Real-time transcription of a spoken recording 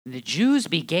The Jews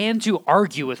began to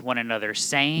argue with one another,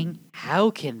 saying, "How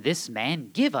can this man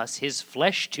give us his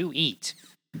flesh to eat?"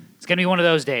 It's going to be one of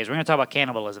those days. We're going to talk about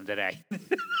cannibalism today.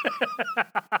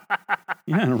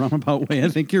 Yeah, in a roundabout way, I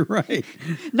think you're right.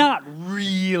 Not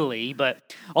really,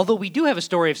 but although we do have a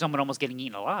story of someone almost getting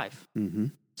eaten alive. Mm-hmm.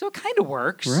 So it kind of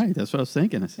works. Right, that's what I was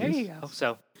thinking. There you go.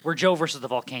 So we're Joe versus the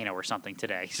volcano or something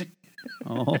today.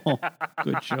 Oh,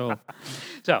 good show.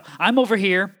 So I'm over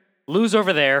here, Lou's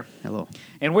over there, Hello.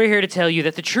 and we're here to tell you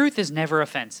that the truth is never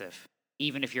offensive,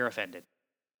 even if you're offended.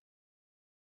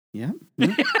 Yeah.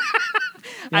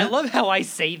 I love how I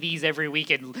say these every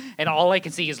week, and all I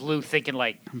can see is Lou thinking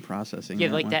like, I'm processing. yeah,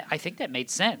 that like one. that. I think that made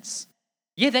sense.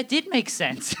 Yeah, that did make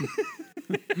sense.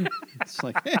 It's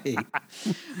like, hey,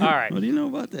 All right. what do you know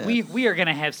about that? We are going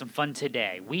to have some fun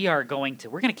today. We're going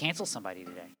to cancel somebody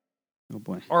today. Oh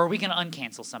boy. Or are we going to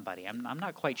uncancel somebody? I'm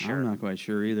not quite sure. I'm not quite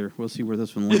sure either. We'll see where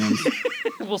this one lands.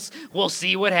 We'll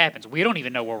see what happens. We don't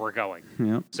even know where we're going.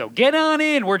 Yep. So get on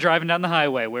in. We're driving down the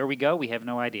highway. Where we go, we have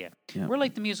no idea. Yep. We're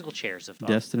like the musical chairs of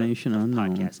Destination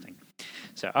unknown. podcasting.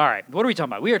 So, all right, what are we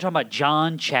talking about? We are talking about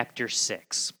John chapter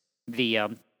 6, the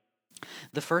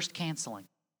first canceling.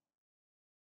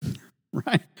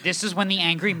 Right. This is when the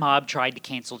angry mob tried to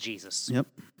cancel Jesus. Yep.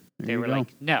 There They you were go.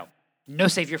 like, no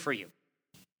savior for you.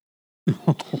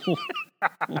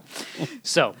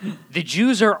 So the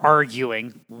Jews are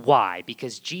arguing. Why?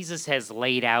 Because Jesus has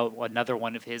laid out another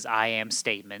one of his I am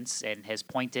statements and has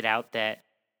pointed out that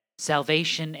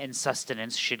salvation and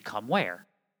sustenance should come where?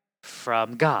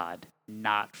 From God,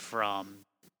 not from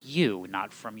you,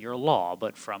 not from your law,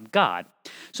 but from God.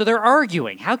 So they're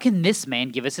arguing, how can this man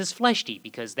give us his flesh to eat?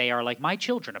 Because they are like my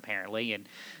children, apparently. And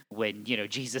when,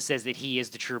 Jesus says that he is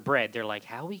the true bread, they're like,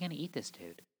 how are we going to eat this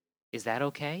dude? Is that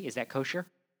okay? Is that kosher?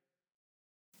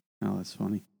 Oh, that's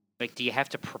funny. Like, do you have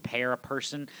to prepare a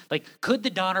person? Like, could the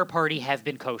Donner Party have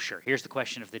been kosher? Here's the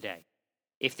question of the day.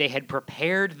 If they had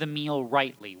prepared the meal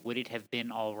rightly, would it have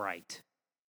been all right?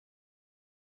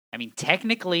 I mean,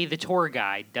 technically, the tour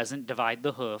guide doesn't divide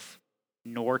the hoof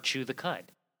nor chew the cud.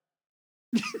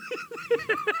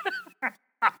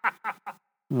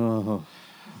 Oh,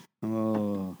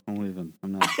 I'm leaving.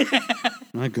 I'm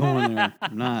not going there.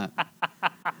 I'm not.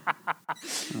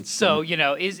 That's So,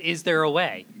 is there a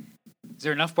way? Is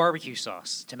there enough barbecue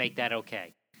sauce to make that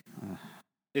okay?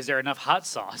 Is there enough hot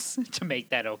sauce to make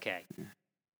that okay?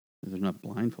 There's enough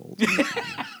blindfolds.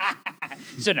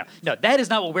 So no, that is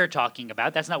not what we're talking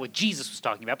about. That's not what Jesus was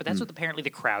talking about, but that's what apparently the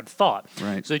crowd thought.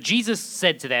 Right. So Jesus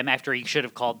said to them, after he should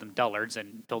have called them dullards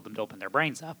and told them to open their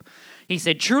brains up, he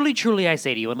said, "Truly, truly, I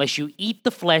say to you, unless you eat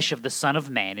the flesh of the Son of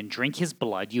Man and drink his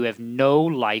blood, you have no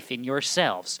life in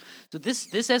yourselves." So this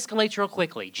escalates real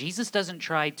quickly. Jesus doesn't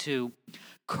try to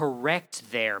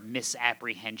correct their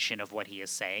misapprehension of what he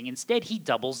is saying. Instead, he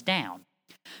doubles down.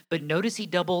 But notice he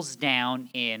doubles down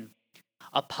in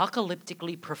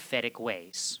apocalyptically prophetic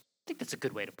ways. I think that's a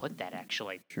good way to put that,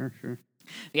 actually. Sure.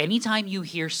 Anytime you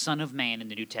hear Son of Man in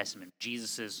the New Testament,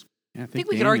 Jesus is, Yeah, I think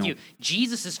we could argue,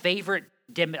 Jesus' favorite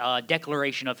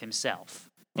declaration of himself.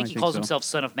 I think he calls himself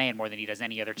Son of Man more than he does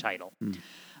any other title.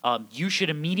 You should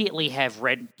immediately have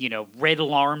red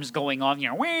alarms going off,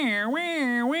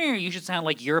 where. You should sound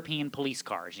like European police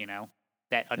cars,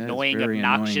 that annoying, very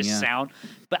obnoxious annoying, yeah. sound.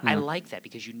 But I Yeah. like that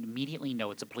because you immediately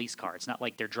know it's a police car. It's not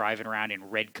like they're driving around in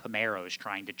red Camaros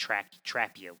trying to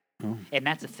trap you. Oh, And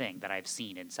that's a thing that I've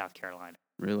seen in South Carolina.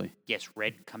 really? Yes,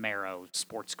 red Camaro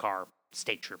sports car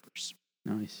state troopers.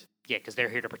 Nice. Yeah, because they're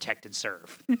here to protect and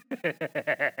serve.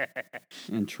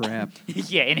 And trap.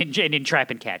 Yeah, and in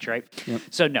trap and catch, right? Yep.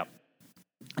 So no.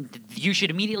 You should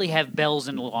immediately have bells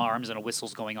and alarms and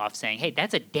whistles going off saying, hey,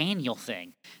 that's a Daniel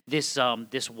thing. This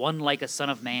one like a son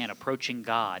of man approaching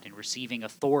God and receiving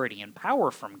authority and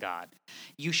power from God.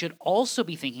 You should also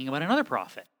be thinking about another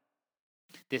prophet.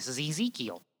 This is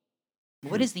Ezekiel.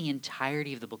 What is the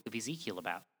entirety of the book of Ezekiel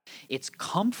about? It's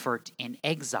comfort in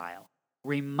exile.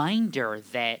 Reminder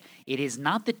that it is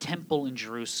not the temple in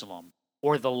Jerusalem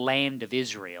or the land of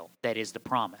Israel that is the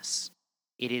promise.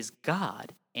 It is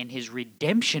God and his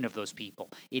redemption of those people.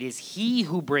 It is he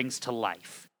who brings to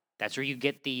life. That's where you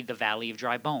get the valley of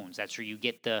dry bones. That's where you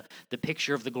get the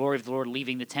picture of the glory of the Lord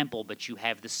leaving the temple, but you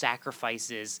have the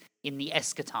sacrifices in the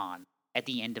eschaton at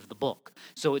the end of the book.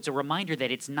 So it's a reminder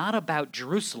that it's not about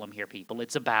Jerusalem here, people.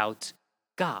 It's about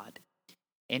God.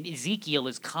 And Ezekiel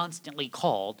is constantly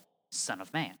called Son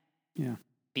of Man. Yeah.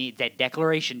 That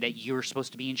declaration that you're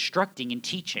supposed to be instructing and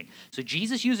teaching. So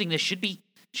Jesus using this should be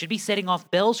setting off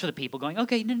bells for the people going,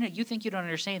 okay, no, you think you don't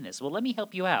understand this. Well, let me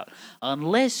help you out.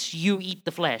 Unless you eat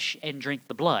the flesh and drink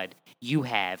the blood, you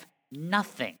have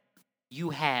nothing. You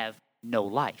have no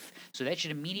life. So that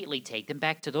should immediately take them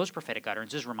back to those prophetic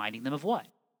utterances, reminding them of what?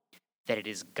 That it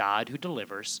is God who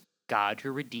delivers, God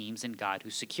who redeems, and God who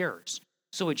secures.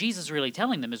 So what Jesus is really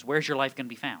telling them is, where's your life going to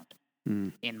be found?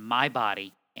 In my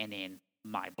body and in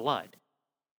my blood.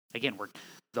 Again, we're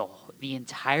the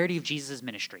entirety of Jesus'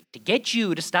 ministry to get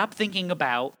you to stop thinking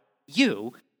about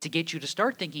you, to get you to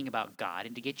start thinking about God,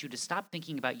 and to get you to stop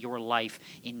thinking about your life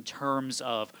in terms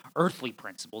of earthly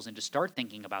principles and to start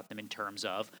thinking about them in terms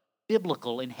of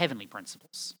biblical and heavenly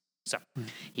principles. So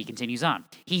he continues on.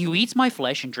 He who eats my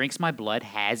flesh and drinks my blood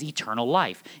has eternal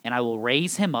life, and I will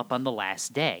raise him up on the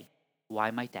last day. Why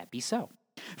might that be so?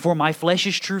 For my flesh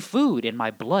is true food, and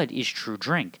my blood is true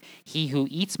drink. He who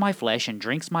eats my flesh and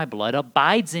drinks my blood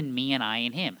abides in me, and I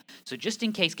in him. So just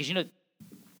in case, because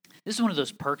this is one of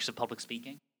those perks of public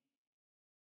speaking.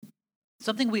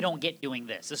 Something we don't get doing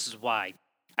this. This is why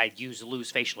I use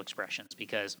loose facial expressions,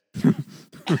 because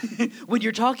when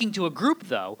you're talking to a group,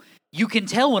 though, you can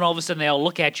tell when all of a sudden they all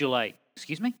look at you like,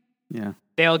 excuse me? Yeah.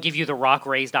 They all give you the rock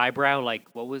raised eyebrow, like,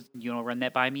 what was, run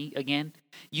that by me again?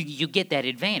 You get that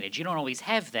advantage. You don't always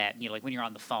have that, like when you're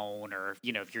on the phone or,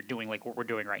 if you're doing like what we're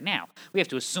doing right now. We have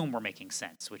to assume we're making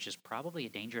sense, which is probably a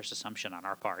dangerous assumption on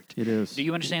our part. It is. Do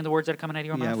you understand the words that are coming out of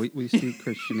your mouth? Yeah, we speak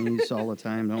Christianese all the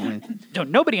time, don't we?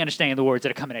 Don't nobody understand the words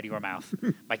that are coming out of your mouth.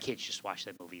 My kids just watched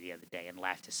that movie the other day and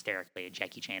laughed hysterically at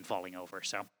Jackie Chan falling over,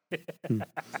 so. That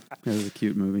was a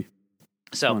cute movie.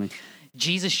 So, Funny.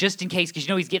 Jesus, just in case, because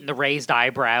he's getting the raised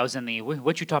eyebrows and the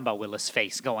what you talking about, Willis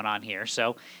face going on here.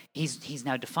 So he's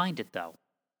now defined it though.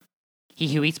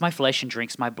 He who eats my flesh and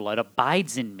drinks my blood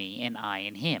abides in me, and I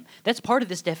in him. That's part of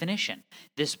this definition.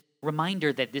 This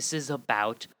reminder that this is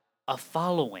about a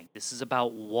following. This is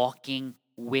about walking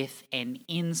with and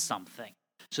in something.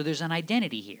 So there's an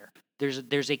identity here.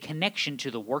 There's a connection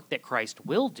to the work that Christ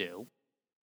will do,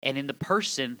 and in the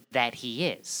person that he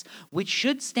is, which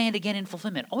should stand again in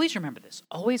fulfillment. Always remember this.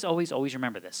 Always, always, always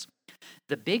remember this.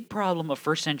 The big problem of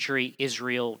first century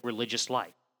Israel religious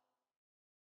life,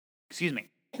 excuse me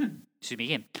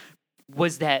again,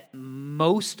 was that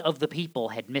most of the people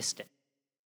had missed it.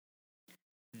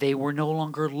 They were no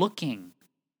longer looking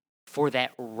for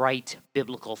that right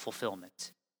biblical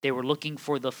fulfillment. They were looking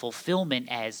for the fulfillment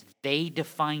as they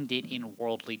defined it in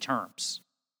worldly terms.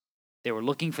 They were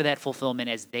looking for that fulfillment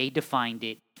as they defined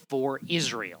it for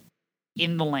Israel,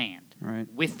 in the land,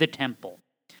 Right. with the temple.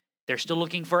 They're still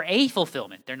looking for a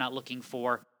fulfillment. They're not looking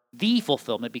for the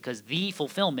fulfillment because the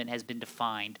fulfillment has been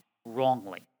defined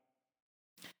wrongly.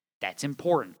 That's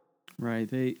important. Right.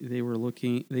 They were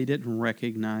looking, they didn't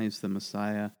recognize the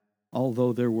Messiah,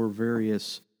 although there were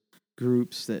various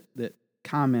groups that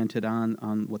commented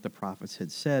on what the prophets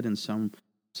had said, and some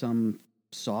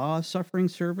saw a suffering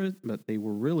servant, but they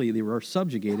were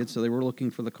subjugated, so they were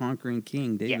looking for the conquering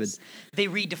king, David. Yes. They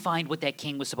redefined what that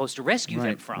king was supposed to rescue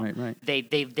them from. Right.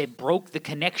 They broke the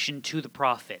connection to the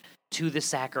prophet, to the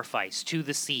sacrifice, to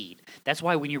the seed. That's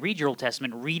why when you read your Old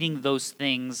Testament, reading those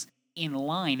things in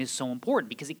line is so important,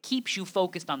 because it keeps you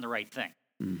focused on the right thing.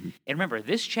 Mm-hmm. And remember,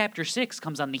 this chapter 6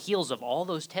 comes on the heels of all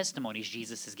those testimonies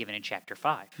Jesus has given in chapter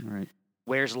 5. Right.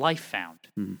 Where's life found?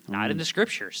 Mm-hmm. Not in the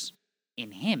scriptures,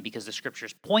 in him, because the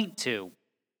scriptures point to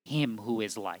him who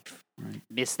is life. Right.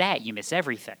 Miss that, you miss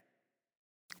everything.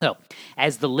 So,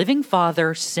 as the living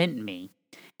Father sent me,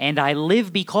 and I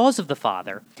live because of the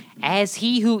Father, as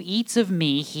he who eats of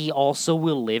me, he also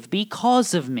will live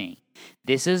because of me.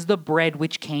 This is the bread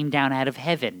which came down out of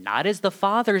heaven, not as the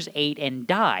fathers ate and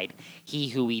died. He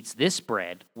who eats this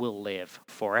bread will live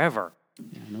forever.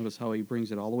 Yeah, notice how he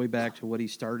brings it all the way back to what he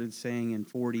started saying in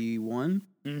 41,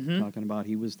 talking about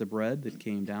he was the bread that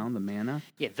came down, the manna.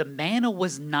 Yeah, the manna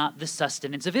was not the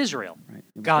sustenance of Israel. Right. It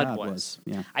was God was.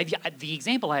 Yeah. The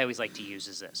example I always like to use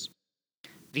is this.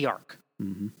 The ark.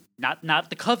 Mm-hmm. Not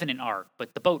the covenant ark,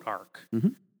 but the boat ark. Mm-hmm.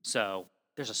 So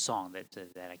there's a song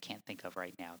that I can't think of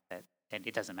right now, and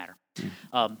it doesn't matter.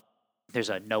 Yeah. There's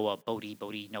a Noah,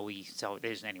 Bodie, Noe. So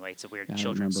anyway, it's a weird I don't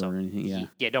children's remember song. anything,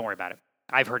 yeah. Don't worry about it.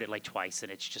 I've heard it like twice,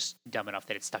 and it's just dumb enough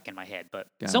that it's stuck in my head. But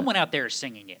Got someone out there is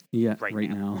singing it. Yeah, right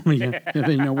now. Yeah,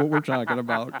 they know what we're talking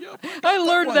about. Yep, I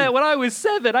learned that when I was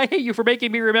 7. I hate you for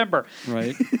making me remember.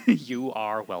 Right. You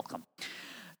are welcome.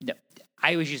 No,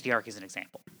 I always use the ark as an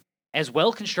example. As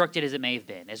well constructed as it may have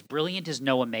been, as brilliant as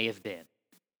Noah may have been,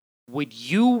 would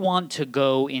you want to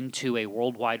go into a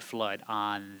worldwide flood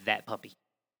on that puppy?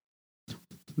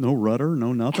 No rudder,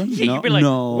 no nothing? Yeah, you'd be like,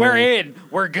 no. We're in,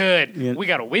 we're good. Yeah. We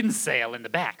got a wind sail in the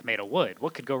back made of wood.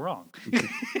 What could go wrong?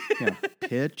 Yeah,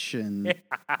 pitch and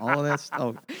all of that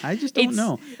stuff. I just don't It's-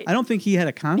 know. I don't think he had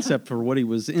a concept for what he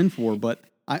was in for, but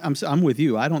I'm with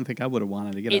you. I don't think I would have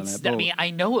wanted to get on that boat. I mean, I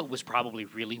know it was probably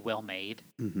really well made,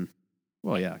 Mhm.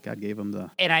 Well, yeah, God gave him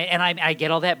the. And I get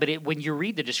all that, but when you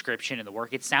read the description in the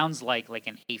work, it sounds like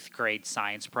an 8th grade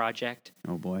science project.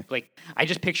 Oh boy. Like, I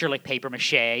just picture like paper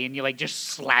mache and you like just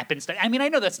slapping stuff. I mean, I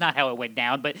know that's not how it went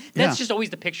down, but that's just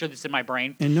always the picture that's in my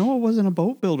brain. And Noah wasn't a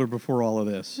boat builder before all of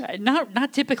this.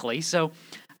 Not typically. So,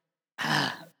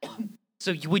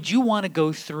 would you want to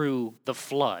go through the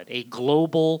flood, a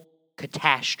global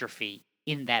catastrophe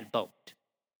in that boat,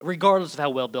 regardless of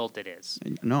how well built it is?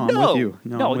 No, I'm with you.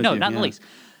 No, I'm with not you. in the least.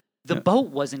 The boat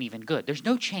wasn't even good. There's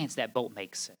no chance that boat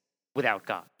makes it without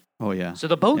God. Oh yeah. So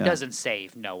the boat doesn't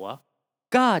save Noah.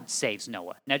 God saves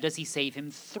Noah. Now, does he save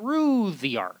him through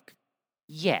the ark?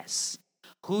 Yes.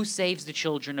 Who saves the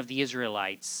children of the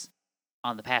Israelites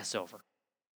on the Passover?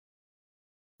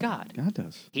 God. God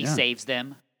does. He saves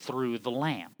them through the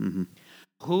lamb. Mm-hmm.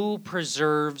 Who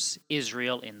preserves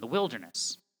Israel in the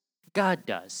wilderness? God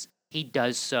does. He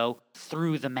does so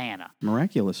through the manna.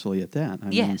 Miraculously at that. I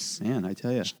mean, man, I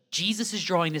tell you. Jesus is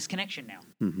drawing this connection now.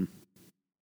 Mm-hmm.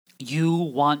 You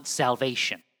want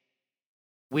salvation,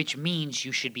 which means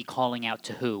you should be calling out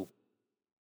to who?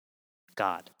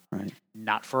 God. Right.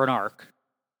 Not for an ark,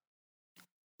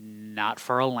 not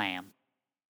for a lamb,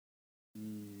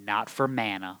 not for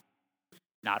manna,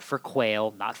 not for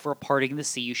quail, not for a parting of the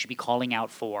sea. You should be calling out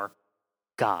for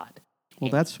God.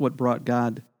 Well, that's what brought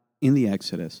God in the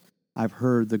Exodus. I've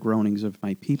heard the groanings of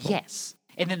my people. Yes.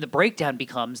 And then the breakdown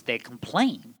becomes they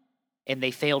complain and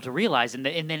they fail to realize. And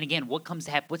then again, what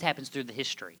happens through the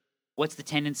history? What's the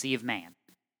tendency of man?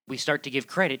 We start to give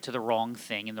credit to the wrong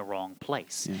thing in the wrong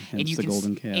place. Yeah, and you the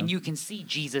golden calf. And you can see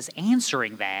Jesus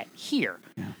answering that here.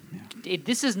 Yeah.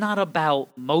 This is not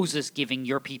about Moses giving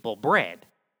your people bread.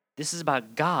 This is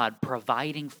about God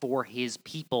providing for his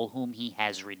people whom he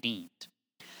has redeemed.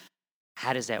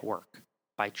 How does that work?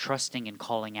 By trusting and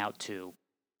calling out to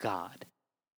God.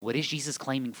 What is Jesus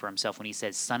claiming for himself when he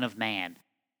says, Son of Man,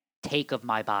 take of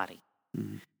my body?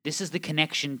 Mm-hmm. This is the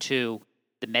connection to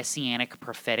the messianic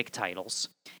prophetic titles,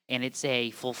 and it's a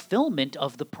fulfillment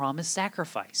of the promised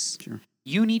sacrifice. Sure.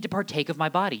 You need to partake of my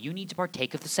body. You need to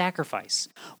partake of the sacrifice.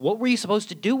 What were you supposed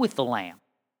to do with the lamb?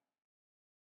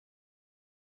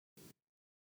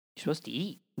 You're supposed to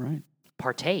eat. Right.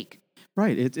 Partake.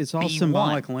 Right. It's all Be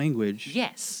symbolic one. language.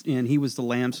 Yes. And he was the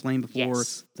lamb slain before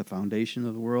Yes. the foundation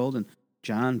of the world. And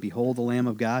John, behold the Lamb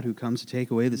of God who comes to take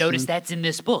away the Notice sin. that's in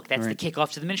this book. That's Right. the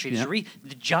kickoff to the ministry.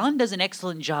 Yep. John does an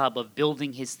excellent job of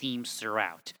building his themes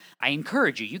throughout. I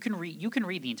encourage you. You can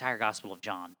read the entire Gospel of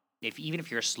John. Even if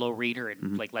you're a slow reader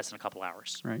in like less than a couple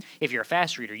hours. Right. If you're a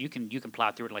fast reader, you can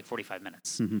plow through it in like 45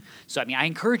 minutes. Mm-hmm. So I mean, I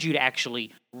encourage you to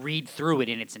actually read through it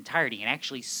in its entirety and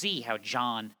actually see how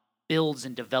John builds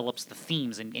and develops the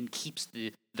themes and keeps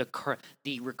the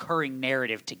recurring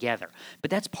narrative together. But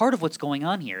that's part of what's going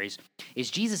on here is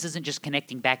Jesus isn't just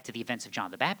connecting back to the events of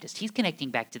John the Baptist. He's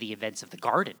connecting back to the events of the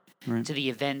garden, Right. to the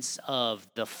events of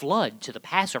the flood, to the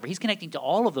Passover. He's connecting to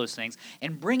all of those things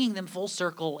and bringing them full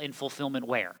circle in fulfillment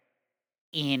where?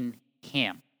 In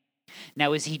him.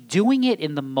 Now, is he doing it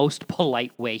in the most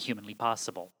polite way humanly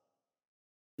possible?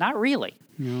 Not really.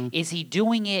 No. Is he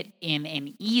doing it in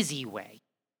an easy way?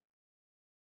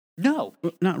 No.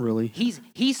 Not really.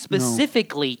 He's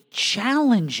specifically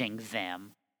challenging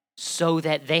them so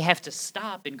that they have to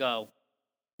stop and go,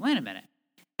 wait a minute.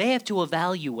 They have to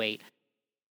evaluate.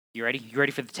 You ready? You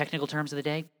ready for the technical terms of the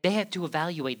day? They have to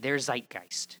evaluate their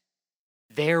zeitgeist,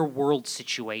 their world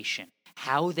situation,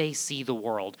 how they see the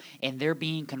world, and they're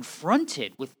being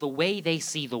confronted with the way they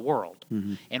see the world,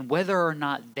 and whether or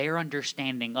not their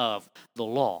understanding of the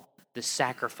law, the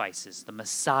sacrifices, the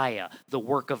Messiah, the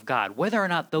work of God, whether or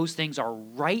not those things are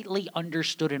rightly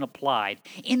understood and applied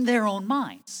in their own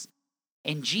minds.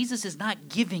 And Jesus is not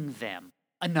giving them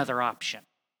another option.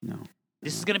 No.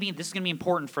 This is going to be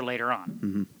important for later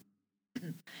on.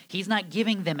 Mm-hmm. He's not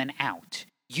giving them an out.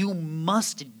 You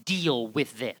must deal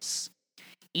with this.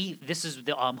 This is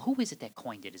the who is it that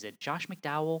coined it? Is it Josh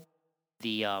McDowell,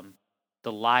 the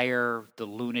liar, the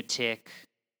lunatic?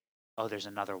 Oh, there's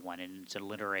another one, and it's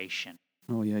alliteration.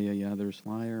 Oh yeah. There's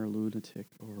liar, lunatic,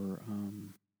 or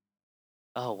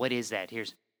Oh, what is that?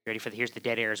 Here's the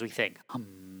dead air as we think.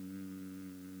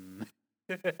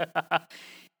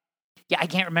 Yeah, I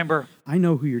can't remember. I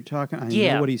know who you're talking. I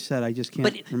know what he said. I just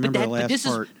can't remember the last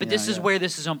part. This is where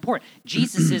this is important.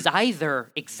 Jesus is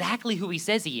either exactly who he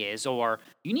says he is, or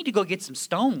you need to go get some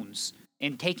stones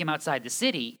and take him outside the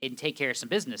city and take care of some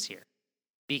business here.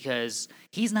 Because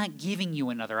he's not giving you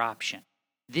another option.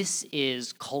 This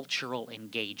is cultural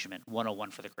engagement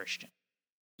 101 for the Christian.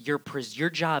 Your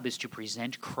job is to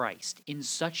present Christ in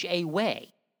such a way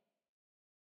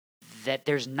that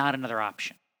there's not another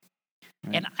option.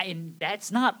 Right. And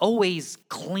that's not always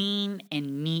clean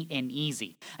and neat and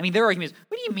easy. I mean, their argument is,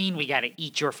 what do you mean we got to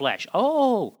eat your flesh?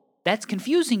 Oh, that's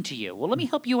confusing to you. Well, let me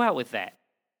help you out with that.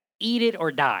 Eat it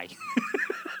or die.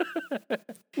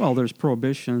 Well, there's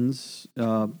prohibitions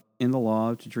in the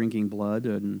law to drinking blood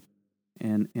and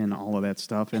all of that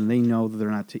stuff, and they know that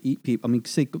they're not to eat people. I mean,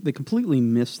 they completely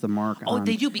miss the mark. Oh, on,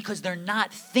 they do, because they're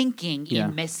not thinking Yeah.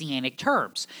 in messianic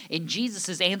terms. And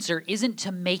Jesus' answer isn't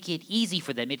to make it easy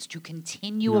for them. It's to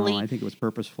continually No, I think it was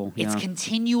purposeful. It's Yeah.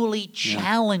 continually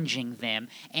challenging them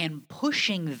and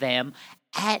pushing them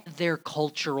at their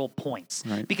cultural points.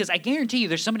 Right. Because I guarantee you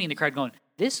there's somebody in the crowd going,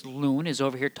 this loon is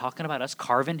over here talking about us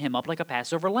carving him up like a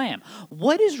Passover lamb.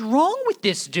 What is wrong with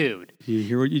this dude? You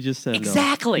hear what you just said, though.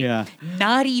 Exactly. Yeah.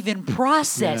 Not even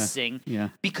processing. Yeah.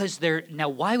 Because now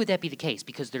why would that be the case?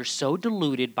 Because they're so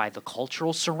deluded by the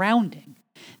cultural surrounding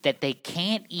that they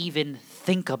can't even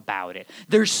think about it.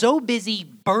 They're so busy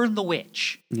burn the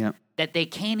witch Yeah. that they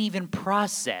can't even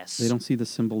process. They don't see the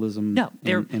symbolism No,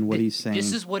 in what he's saying.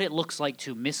 This is what it looks like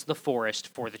to miss the forest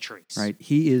for the trees. Right.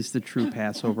 He is the true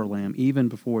Passover lamb, even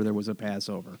before there was a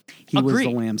Passover. He was Agreed.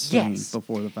 the lamb slain Yes.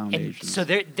 before the And foundation. so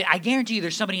I guarantee you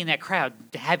there's somebody in that crowd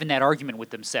having that argument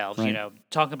with themselves, Right.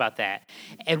 talking about that.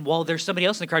 And while there's somebody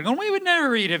else in the crowd going, we would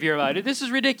never eat of your body. This is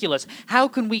ridiculous. How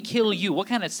can we kill you? What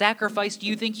kind of sacrifice do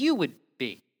you think you would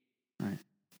be? Right.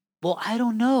 Well, I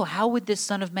don't know. How would this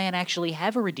Son of Man actually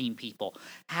have a redeemed people?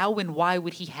 How and why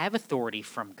would he have authority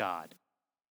from God?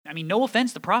 I mean, no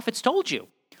offense, the prophets told you.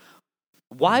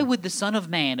 Why would the Son of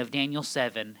Man of Daniel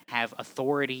 7 have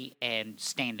authority and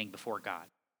standing before God?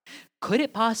 Could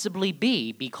it possibly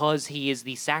be because he is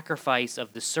the sacrifice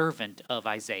of the servant of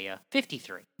Isaiah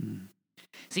 53?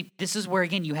 See, this is where,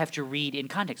 again, you have to read in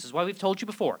context. This is why we've told you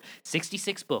before.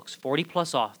 66 books,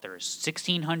 40-plus authors,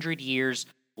 1,600 years,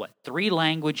 3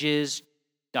 languages,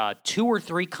 2 or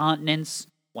 3 continents,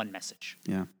 1 message.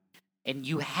 Yeah. And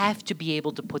you have to be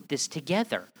able to put this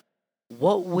together.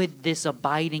 What would this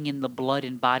abiding in the blood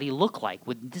and body look like?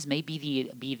 Would this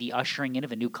maybe be the ushering in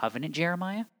of a new covenant,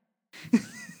 Jeremiah?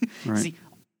 Right. See,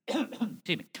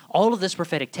 excuse me, all of this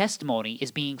prophetic testimony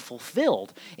is being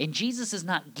fulfilled, and Jesus is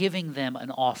not giving them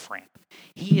an off-ramp.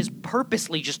 He is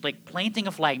purposely just like planting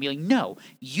a flag and being like, no,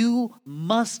 you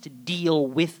must deal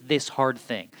with this hard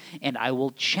thing. And I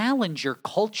will challenge your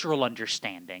cultural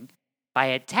understanding by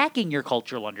attacking your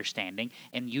cultural understanding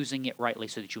and using it rightly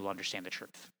so that you will understand the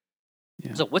truth.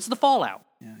 Yeah. So what's the fallout?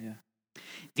 Yeah.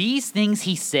 These things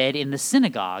he said in the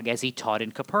synagogue as he taught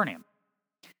in Capernaum.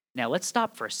 Now let's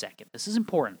stop for a second. This is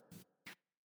important.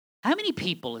 How many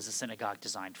people is a synagogue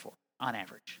designed for on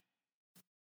average?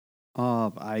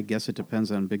 I guess it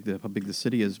depends on how big the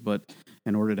city is, but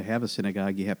in order to have a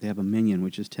synagogue, you have to have a minyan,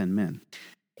 which is 10 men.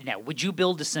 Now, would you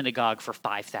build a synagogue for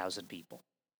 5,000 people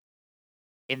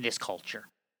in this culture?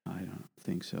 I don't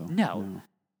think so. No.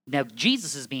 Now,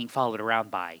 Jesus is being followed around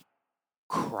by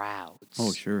crowds.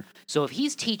 Oh, sure. So if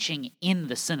he's teaching in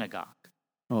the synagogue,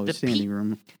 Oh, the The standing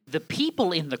room. the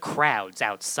people in the crowds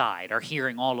outside are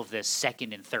hearing all of this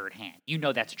second and third hand. You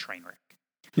know that's a train wreck.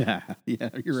 Yeah,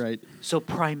 you're right. So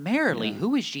primarily, Yeah.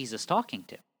 who is Jesus talking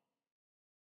to?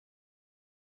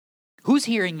 Who's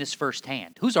hearing this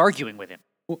firsthand? Who's arguing with him?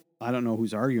 Well, I don't know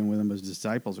who's arguing with him, but his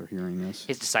disciples are hearing this.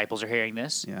 His disciples are hearing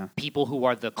this. Yeah. People who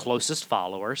are the closest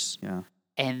followers. Yeah,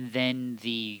 And then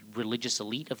the religious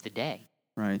elite of the day.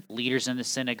 right. Leaders in the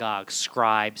synagogue,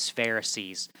 scribes,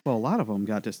 Pharisees. Well, a lot of them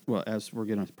got as we're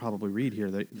going to probably read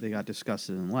here, they got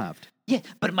disgusted and left. Yeah,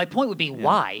 but my point would be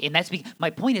why? And my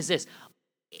point is this.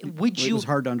 Would It you, was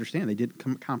hard to understand. They didn't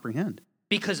comprehend.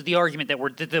 because of the argument that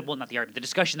the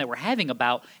discussion that we're having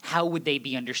about how would they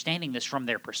be understanding this from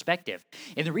their perspective.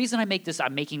 And the reason I'm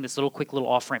making this quick little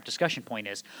off-ramp discussion point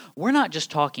is we're not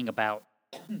just talking about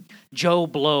Joe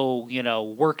Blow,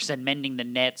 works and mending the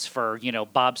nets for,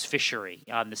 Bob's Fishery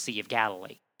on the Sea of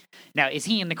Galilee. Now, is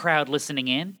he in the crowd listening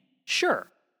in? Sure.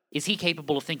 Is he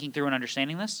capable of thinking through and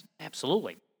understanding this?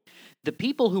 Absolutely. The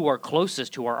people who are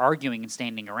closest, who are arguing and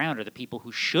standing around, are the people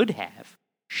who should have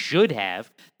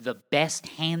the best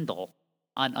handle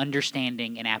on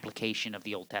understanding and application of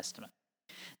the Old Testament.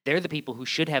 They're the people who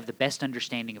should have the best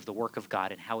understanding of the work of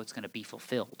God and how it's going to be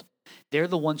fulfilled. They're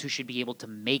the ones who should be able to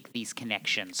make these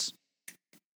connections,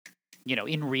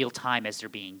 in real time as they're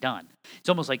being done. It's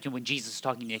almost like when Jesus is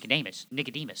talking to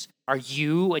Nicodemus, are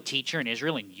you a teacher in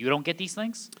Israel and you don't get these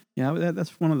things? Yeah,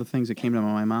 that's one of the things that came to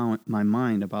my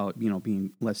mind about,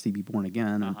 being lest he be born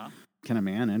again. And can a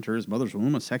man enter his mother's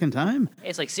womb a second time?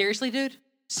 It's like, seriously, dude?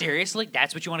 Seriously?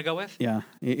 That's what you want to go with? Yeah,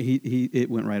 it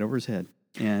went right over his head.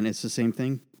 And it's the same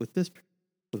thing with this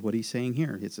with what he's saying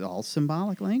here. It's all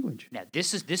symbolic language. Now,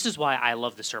 this is why I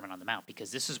love the Sermon on the Mount,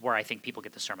 because this is where I think people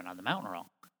get the Sermon on the Mount wrong.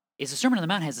 Is the Sermon on the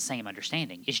Mount has the same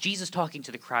understanding. Is Jesus talking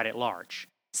to the crowd at large?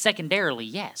 Secondarily,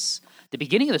 yes. The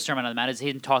beginning of the Sermon on the Mount is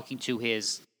him talking to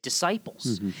his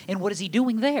disciples. Mhm. And what is he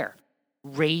doing there?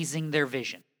 Raising their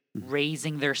vision,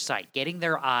 raising their sight, getting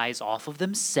their eyes off of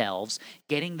themselves,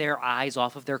 getting their eyes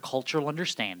off of their cultural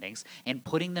understandings, and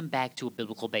putting them back to a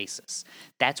biblical basis.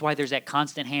 That's why there's that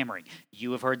constant hammering.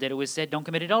 You have heard that it was said, don't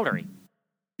commit adultery.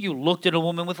 You looked at a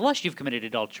woman with lust, you've committed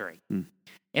adultery. Mm.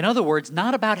 In other words,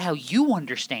 not about how you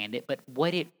understand it, but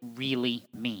what it really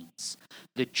means.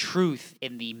 The truth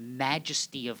and the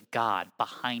majesty of God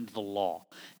behind the law.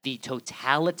 The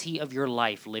totality of your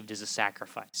life lived as a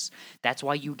sacrifice. That's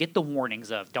why you get the warnings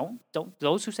of, don't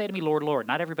those who say to me, Lord, Lord,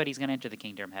 not everybody's going to enter the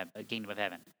kingdom of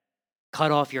heaven. Cut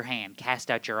off your hand,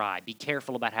 cast out your eye, be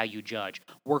careful about how you judge,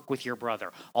 work with your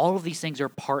brother. All of these things are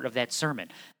part of that sermon.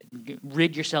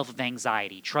 Rid yourself of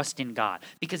anxiety, trust in God,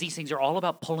 because these things are all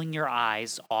about pulling your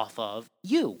eyes off of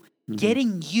you,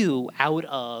 getting you out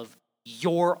of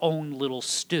your own little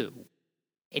stew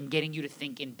and getting you to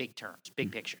think in big terms,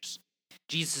 big pictures.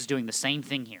 Jesus is doing the same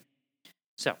thing here.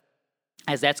 So,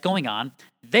 as that's going on,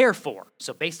 therefore,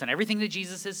 so based on everything that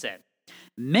Jesus has said,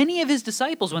 many of his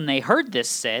disciples, when they heard this,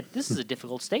 said, this is a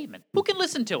difficult statement. Who can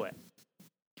listen to it?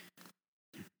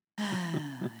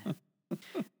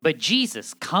 But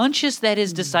Jesus, conscious that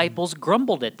his disciples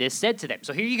grumbled at this, said to them,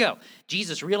 so here you go.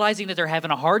 Jesus, realizing that they're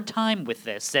having a hard time with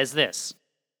this, says this,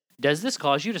 does this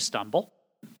cause you to stumble?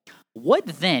 What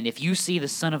then if you see the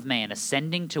Son of Man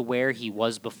ascending to where he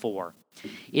was before?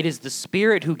 It is the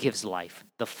Spirit who gives life.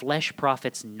 The flesh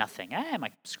profits nothing.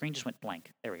 My screen just went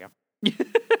blank. There we go.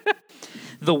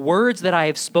 The words that I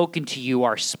have spoken to you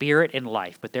are spirit and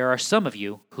life, but there are some of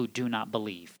you who do not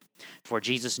believe. For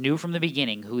Jesus knew from the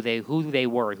beginning who they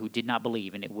were who did not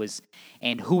believe,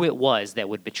 and who it was that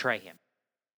would betray him.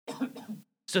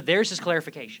 So there's his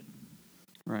clarification.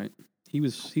 Right. He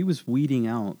was weeding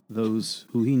out those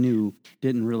who he knew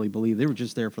didn't really believe. They were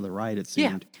just there for the ride, it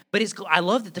seemed. Yeah, but I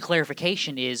love that the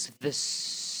clarification is the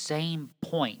same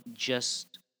point,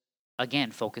 just, again,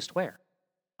 focused where?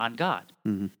 On God.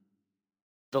 Mm-hmm.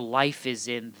 The life is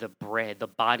in the bread, the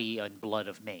body and blood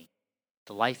of me.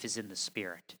 The life is in the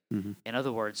Spirit. Mm-hmm. In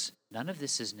other words, none of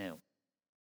this is new.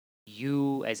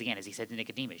 You, as he said to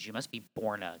Nicodemus, you must be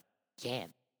born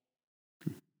again.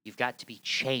 You've got to be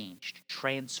changed,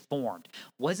 transformed.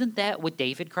 Wasn't that what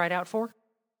David cried out for?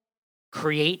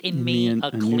 Create in me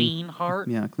a clean heart.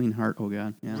 Yeah, a clean heart, oh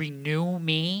God. Yeah. Renew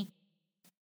me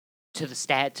to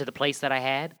the place that I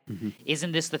had. Mm-hmm.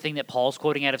 Isn't this the thing that Paul's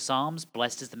quoting out of Psalms?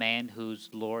 Blessed is the man whose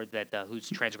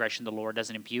transgression the Lord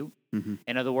doesn't impute. Mm-hmm.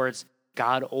 In other words,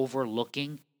 God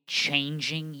overlooking,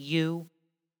 changing you,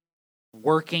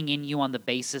 working in you on the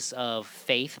basis of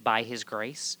faith by his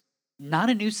grace. Not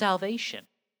a new salvation.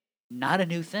 Not a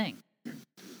new thing.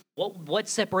 What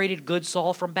separated good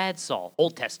Saul from bad Saul?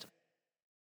 Old Testament.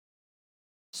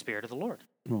 Spirit of the Lord.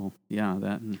 Well, yeah,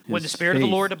 that. When the Spirit of the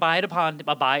Lord abided. Yeah,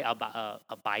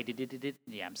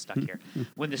 I'm stuck here.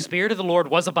 When the Spirit of the Lord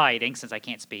was abiding, since I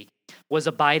can't speak, was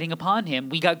abiding upon him,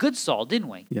 we got good Saul, didn't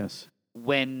we? Yes.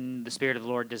 When the Spirit of the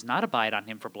Lord does not abide on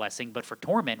him for blessing, but for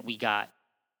torment, we got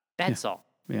bad Saul.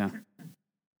 Yeah.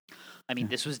 I mean,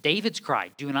 this was David's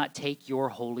cry. Do not take your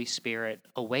Holy Spirit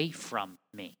away from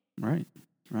me. Right.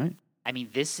 Right. I mean,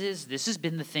 this has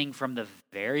been the thing from the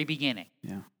very beginning.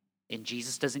 Yeah. And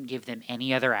Jesus doesn't give them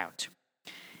any other out.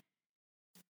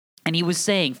 And he was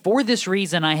saying, for this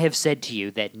reason I have said to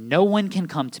you that no one can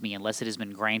come to me unless it has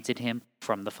been granted him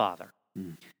from the Father.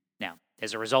 Mm. Now,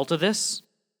 as a result of this,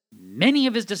 many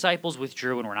of his disciples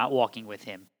withdrew and were not walking with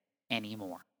him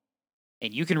anymore.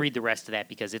 And you can read the rest of that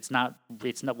because I'm not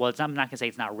going to say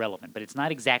it's not relevant, but it's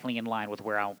not exactly in line with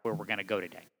where we're going to go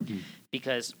today. Mm.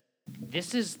 Because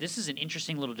this is an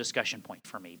interesting little discussion point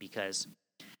for me, because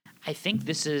I think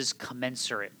this is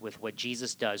commensurate with what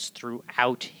Jesus does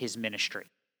throughout his ministry,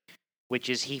 which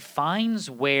is he finds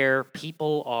where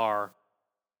people are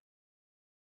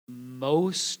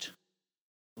most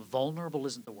vulnerable,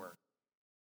 isn't the word,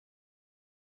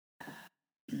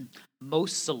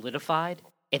 most solidified,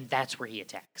 and that's where he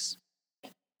attacks.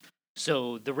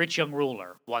 So the rich young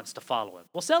ruler wants to follow him.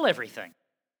 Well, sell everything.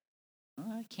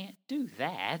 Well, I can't do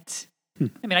that.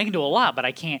 I mean, I can do a lot, but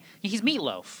I can't. He's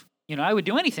Meatloaf. You know, I would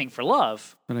do anything for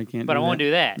love, but I can't. But I won't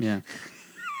do that. Yeah.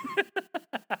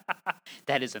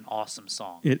 That is an awesome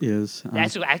song. It is.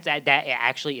 That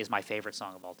actually is my favorite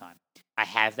song of all time. I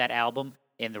have that album,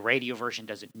 and the radio version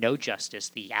does it no justice.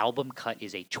 The album cut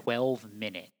is a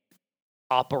 12-minute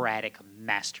operatic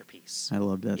masterpiece. I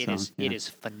love that song. It is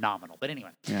phenomenal. But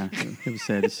anyway. Yeah, it was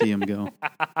sad to see him go.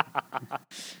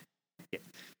 Yeah.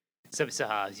 So it's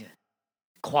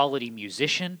quality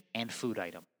musician and food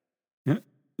item. Yeah.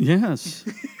 Yes.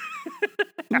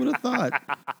 Who would have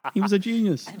thought? He was a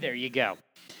genius. There you go.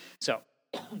 So,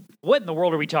 what in the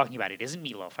world are we talking about? It isn't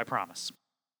meatloaf, I promise.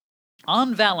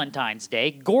 On Valentine's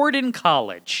Day, Gordon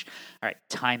College. All right,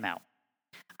 time out.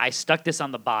 I stuck this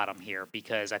on the bottom here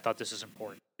because I thought this was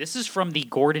important. This is from the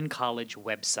Gordon College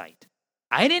website.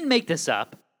 I didn't make this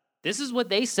up. This is what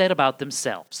they said about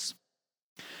themselves.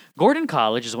 Gordon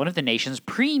College is one of the nation's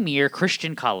premier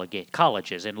Christian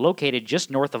colleges and located just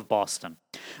north of Boston.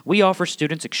 We offer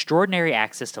students extraordinary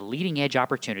access to leading-edge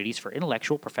opportunities for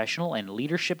intellectual, professional, and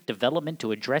leadership development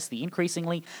to address the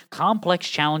increasingly complex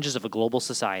challenges of a global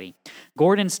society.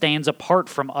 Gordon stands apart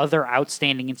from other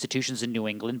outstanding institutions in New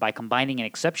England by combining an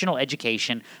exceptional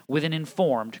education with an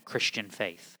informed Christian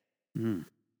faith. Mm.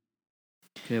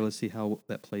 Okay, let's see how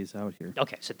that plays out here.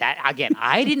 Okay, so that, again,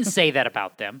 I didn't say that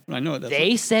about them. I know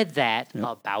They said that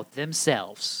about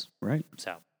themselves. Right.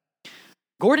 So,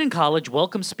 Gordon College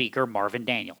welcome speaker Marvin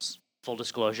Daniels. Full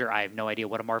disclosure, I have no idea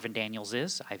what a Marvin Daniels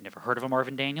is. I've never heard of a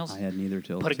Marvin Daniels. I had neither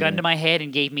till Put a gun to my head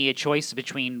and gave me a choice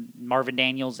between Marvin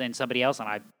Daniels and somebody else, and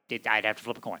I'd have to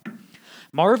flip a coin.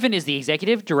 Marvin is the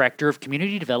executive director of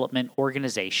community development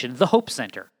organization, the Hope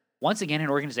Center. Once again, an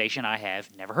organization I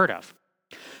have never heard of.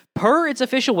 Per its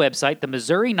official website, the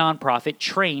Missouri nonprofit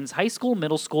trains high school,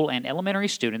 middle school, and elementary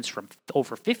students from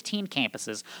over 15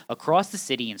 campuses across the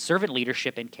city in servant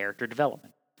leadership and character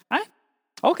development.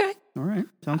 Okay. All right.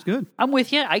 Sounds good. I'm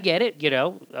with you. I get it.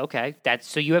 Okay.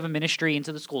 So you have a ministry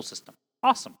into the school system.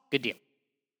 Awesome. Good deal.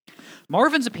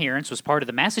 Marvin's appearance was part of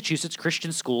the Massachusetts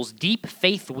Christian Schools Deep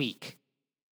Faith Week.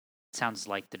 Sounds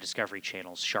like the Discovery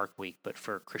Channel's Shark Week, but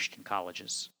for Christian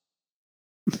colleges.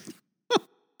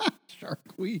 Shark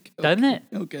Week. Okay. Doesn't it?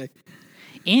 Okay.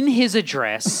 In his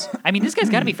address, I mean, this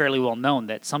guy's got to be fairly well known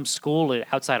that some school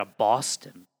outside of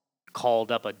Boston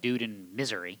called up a dude in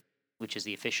Missouri, which is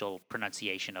the official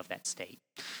pronunciation of that state.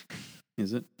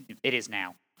 Is it? It is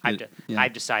now. Yeah.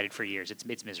 I've decided for years it's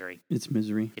Missouri. It's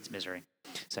Missouri. It's Missouri.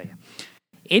 So, yeah.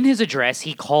 In his address,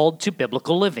 he called to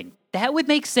biblical living. That would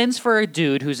make sense for a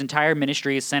dude whose entire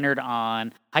ministry is centered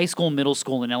on high school, middle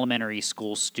school, and elementary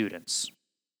school students.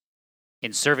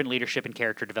 In servant leadership and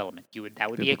character development. That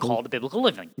would be a call to biblical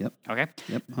living. Yep. Okay?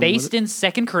 Yep. Based in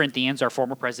 2 Corinthians, our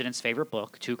former president's favorite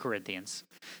book, 2 Corinthians.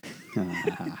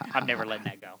 I'm never letting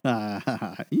that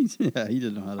go. He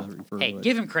didn't know how to refer to Hey, it.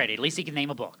 give him credit. At least he can name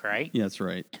a book, right? Yeah, that's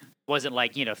right. Wasn't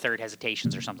like, Third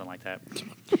Hesitations or something like that.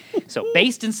 So,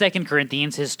 based in 2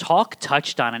 Corinthians, his talk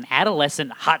touched on an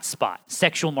adolescent hotspot,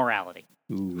 sexual morality.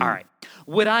 Ooh. All right.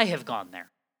 Would I have gone there?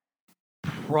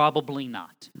 Probably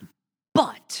not.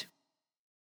 But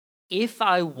if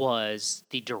I was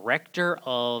the director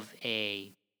of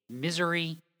a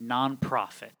Missouri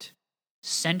nonprofit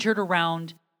centered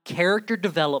around character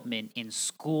development in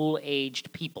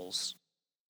school-aged peoples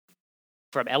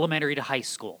from elementary to high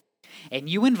school, and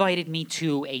you invited me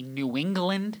to a New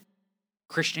England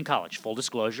Christian college, full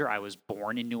disclosure, I was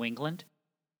born in New England.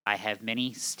 I have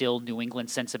many still New England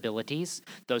sensibilities.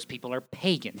 Those people are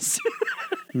pagans.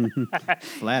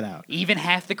 Flat out. Even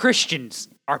half the Christians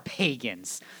are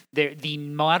pagans. The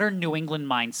modern New England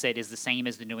mindset is the same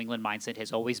as the New England mindset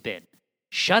has always been.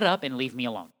 Shut up and leave me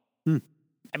alone.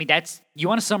 I mean, you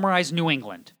want to summarize New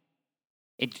England.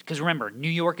 Because remember, New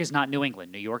York is not New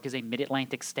England. New York is a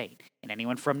mid-Atlantic state, and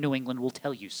anyone from New England will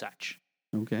tell you such.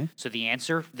 Okay. So the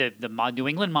answer, the New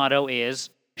England motto is,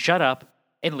 shut up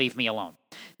and leave me alone.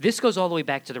 This goes all the way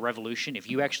back to the Revolution. If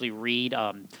you actually read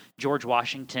George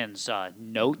Washington's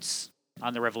notes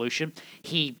on the Revolution,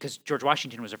 because George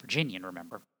Washington was a Virginian,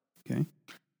 remember? Okay.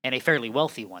 And a fairly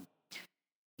wealthy one.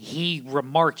 He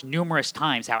remarked numerous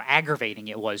times how aggravating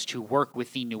it was to work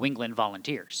with the New England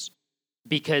Volunteers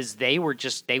because they would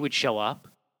show up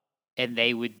and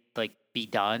they would be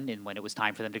done, and when it was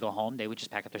time for them to go home, they would just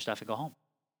pack up their stuff and go home.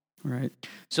 Right.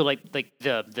 So like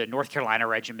the North Carolina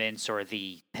regiments or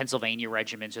the Pennsylvania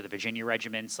regiments or the Virginia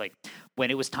regiments, when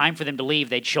it was time for them to leave,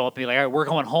 they'd show up and be like, all right, we're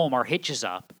going home, our hitch is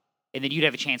up. And then you'd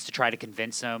have a chance to try to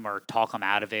convince them or talk them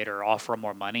out of it or offer them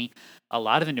more money. A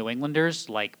lot of the New Englanders,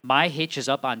 my hitch is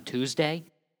up on Tuesday.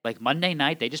 Monday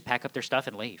night, they just pack up their stuff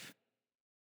and leave.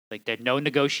 There's no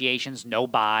negotiations, no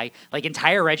buy.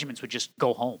 Entire regiments would just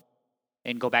go home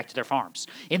and go back to their farms.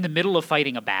 In the middle of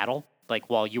fighting a battle,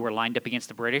 while you were lined up against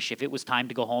the British, if it was time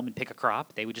to go home and pick a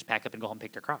crop, they would just pack up and go home and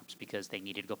pick their crops because they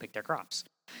needed to go pick their crops.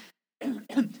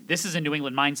 This is a New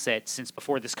England mindset since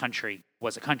before this country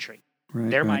was a country. Right,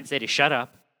 Their mindset is shut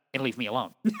up and leave me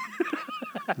alone.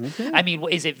 Okay. I mean,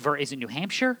 is it New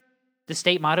Hampshire? The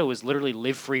state motto is literally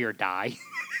 "Live free or die."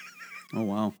 Oh,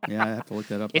 wow. Yeah, I have to look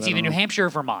that up. It's but I either don't New know. Hampshire or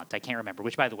Vermont. I can't remember.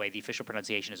 Which, by the way, the official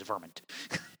pronunciation is Vermont.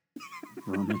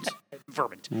 Vermont.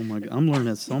 Vermont. Oh, my God. I'm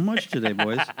learning so much today,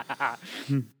 boys.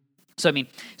 So I mean,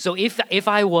 so if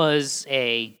I was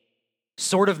a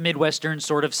sort of Midwestern,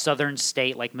 sort of Southern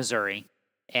state like Missouri,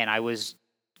 and I was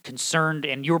concerned,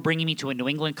 and you were bringing me to a New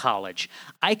England college,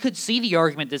 I could see the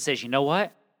argument that says, you know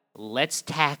what? Let's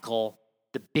tackle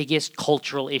the biggest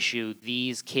cultural issue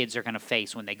these kids are going to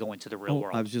face when they go into the real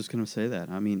world. I was just going to say that.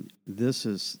 I mean, this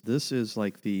is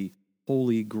like the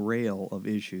holy grail of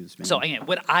issues, man. So again,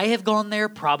 would I have gone there?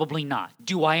 Probably not.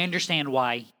 Do I understand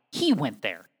why he went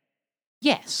there?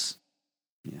 Yes.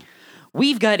 Yeah.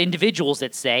 We've got individuals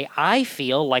that say, I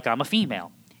feel like I'm a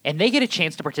female, and they get a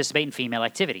chance to participate in female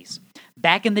activities.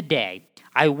 Back in the day,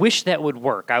 I wish that would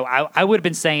work. I would have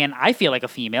been saying, I feel like a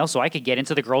female, so I could get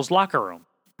into the girls' locker room.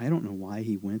 I don't know why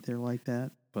he went there like that,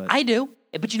 but I do.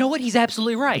 But you know what? He's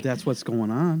absolutely right. that's what's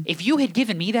going on. If you had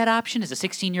given me that option as a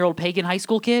 16-year-old pagan high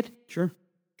school kid, Sure.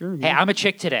 hey, Yeah. I'm a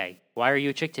chick today. Why are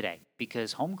you a chick today?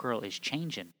 Because homegirl is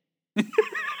changing.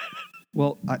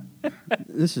 Well,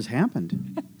 this has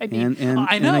happened. I mean, and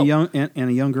I know. and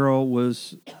a young girl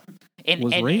was And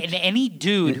raped any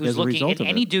dude as who's a looking, result and of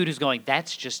any it. dude who's going,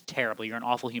 that's just terrible. You're an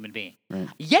awful human being. right.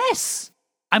 Yes,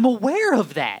 I'm aware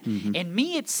of that. Mhm. And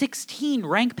me at 16,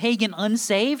 rank pagan,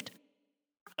 unsaved,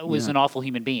 I was Yeah. an awful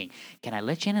human being. Can I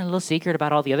let you in a little secret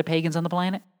about all the other pagans on the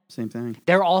planet? Same thing.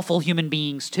 They're awful human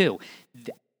beings too.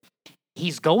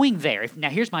 He's going there. Now,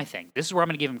 here's my thing. This is where I'm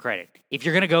going to give him credit. If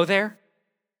you're going to go there,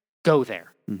 go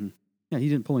there. Hmm. Yeah, he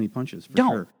didn't pull any punches for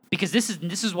Don't. sure. Because this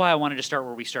is why I wanted to start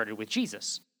where we started with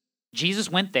Jesus. Jesus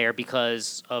went there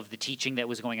because of the teaching that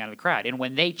was going on in the crowd. And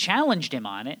when they challenged him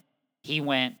on it, he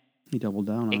went, He doubled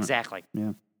down on exactly. it.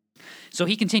 Yeah. So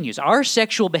he continues, our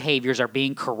sexual behaviors are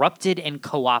being corrupted and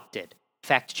co-opted.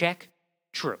 Fact check?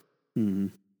 True. Hmm.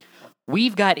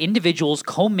 We've got individuals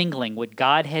commingling what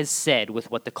God has said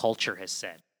with what the culture has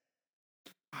said.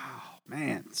 Oh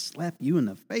man, slap you in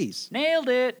the face. Nailed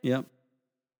it. Yep.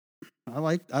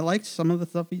 I liked some of the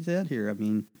stuff he said here. I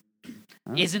mean,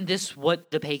 Isn't this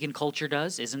what the pagan culture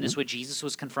does? Isn't this what Jesus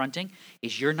was confronting?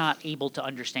 Is you're not able to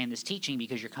understand this teaching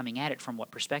because you're coming at it from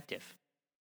what perspective?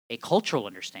 A cultural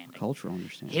understanding. cultural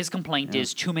understanding. His complaint Yeah.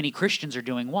 is too many Christians are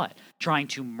doing what? Trying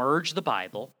to merge the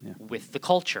Bible Yeah. with the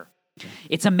culture.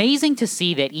 It's amazing to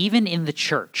see that even in the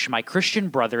church, my Christian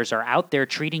brothers are out there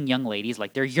treating young ladies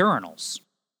like they're urinals.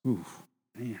 Oof,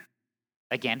 man,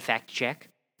 Again, fact check.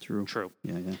 true. True.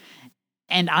 Yeah, yeah.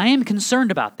 And I am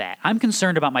concerned about that. I'm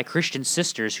concerned about my Christian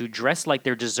sisters who dress like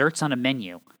they're desserts on a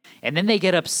menu, and then they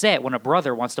get upset when a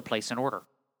brother wants to place an order.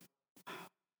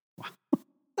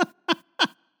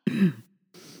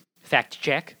 Fact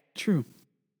check. True.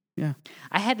 Yeah.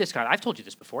 I had this card. I've told you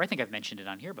this before. I think I've mentioned it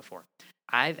on here before.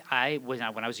 When I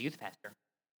was a youth pastor,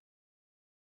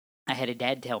 I had a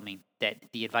dad tell me that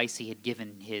the advice he had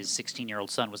given his 16-year-old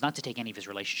son was not to take any of his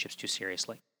relationships too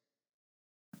seriously,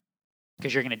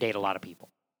 because you're going to date a lot of people.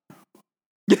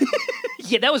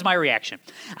 Yeah, that was my reaction.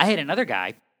 I had another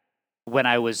guy when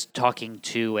I was talking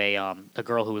to a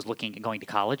girl who was looking at going to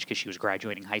college because she was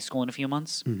graduating high school in a few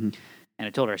months, Hmm. and I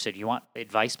told her, I said, "You want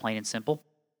advice, plain and simple?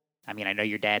 I mean, I know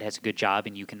your dad has a good job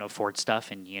and you can afford stuff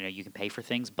and you can pay for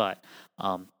things, but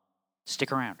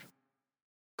stick around.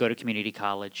 Go to community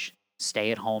college.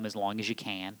 Stay at home as long as you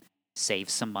can. Save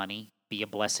some money. Be a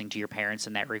blessing to your parents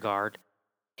in that regard."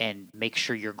 And make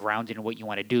sure you're grounded in what you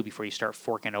want to do before you start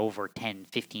forking over $10,000,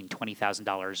 $15,000,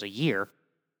 $20,000 a year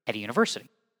at a university.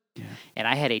 Yeah. And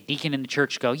I had a deacon in the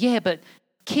church go, "Yeah, but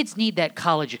kids need that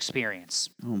college experience."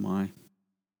 Oh my.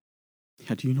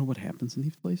 Yeah. Do you know what happens in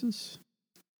these places?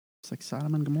 It's like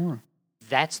Sodom and Gomorrah.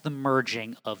 That's the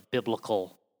merging of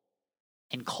biblical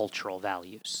and cultural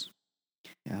values.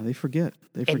 Yeah, they forget.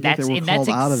 They And forget that's, they were and called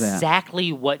that's out of that.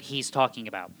 exactly what he's talking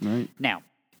about. Right. Now,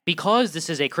 because this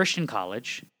is a Christian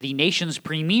college, the nation's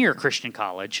premier Christian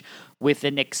college, with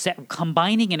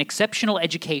combining an exceptional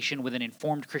education with an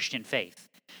informed Christian faith,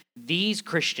 these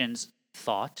Christians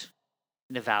thought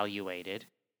and evaluated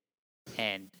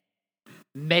and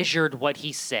measured what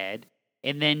he said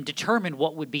and then determined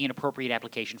what would be an appropriate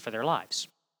application for their lives.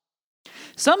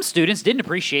 Some students didn't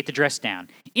appreciate the dress down.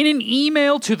 In an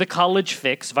email to the College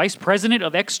Fix, Vice President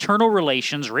of External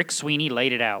Relations Rick Sweeney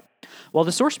laid it out. While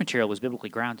the source material was biblically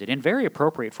grounded and very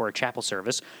appropriate for a chapel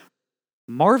service,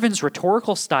 Marvin's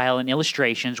rhetorical style and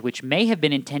illustrations, which may have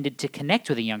been intended to connect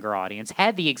with a younger audience,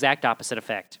 had the exact opposite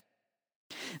effect.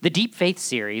 The Deep Faith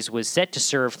series was set to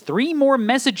serve 3 more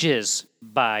messages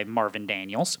by Marvin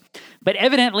Daniels, but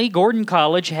evidently Gordon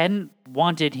College hadn't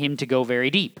wanted him to go very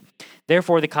deep.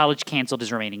 Therefore, the college canceled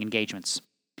his remaining engagements.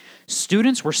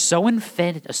 Students were so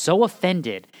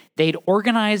offended, they'd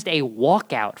organized a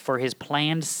walkout for his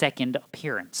planned second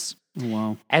appearance. Oh,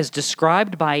 wow. As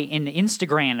described by an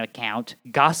Instagram account,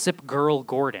 Gossip Girl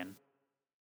Gordon.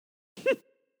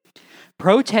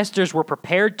 Protesters were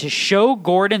prepared to show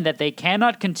Gordon that they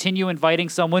cannot continue inviting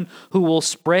someone who will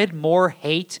spread more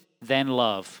hate than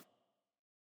love.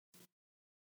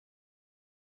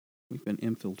 We've been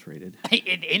infiltrated.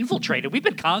 Infiltrated? We've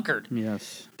been conquered.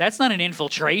 Yes. That's not an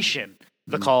infiltration.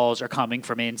 The calls are coming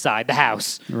from inside the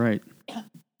house. Right.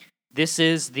 This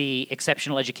is the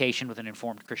exceptional education with an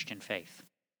informed Christian faith.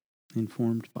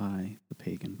 Informed by the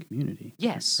pagan community.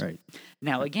 Yes. Right.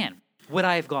 Now, again, would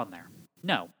I have gone there?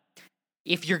 No.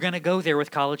 If you're going to go there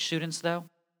with college students, though,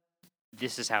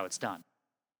 this is how it's done.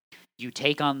 You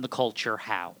take on the culture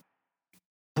how?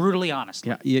 Brutally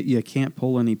honestly. Yeah, you can't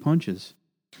pull any punches.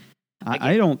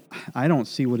 I don't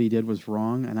see what he did was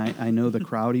wrong, and I know the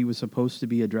crowd he was supposed to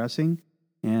be addressing,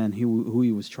 and who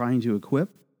he was trying to equip,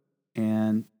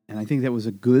 and I think that was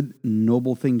a good,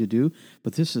 noble thing to do.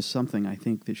 But this is something I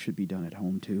think that should be done at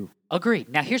home too. Agreed.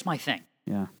 Now here's my thing.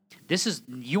 Yeah. This is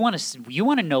you want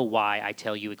to know why I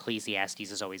tell you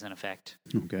Ecclesiastes is always in effect.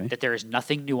 Okay. That there is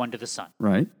nothing new under the sun.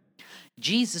 Right.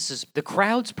 The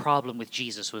crowd's problem with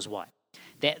Jesus was what?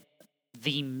 That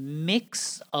the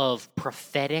mix of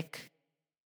prophetic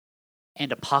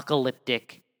and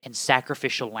apocalyptic and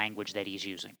sacrificial language that he's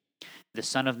using. The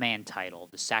Son of Man title,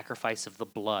 the sacrifice of the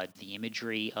blood, the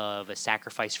imagery of a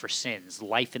sacrifice for sins,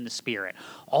 life in the Spirit,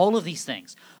 all of these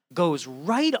things goes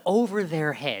right over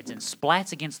their heads and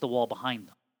splats against the wall behind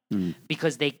them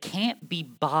because they can't be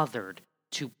bothered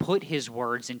to put his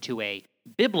words into a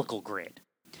biblical grid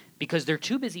because they're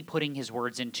too busy putting his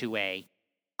words into a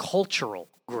cultural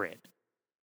grid.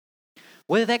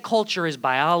 Whether that culture is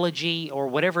biology or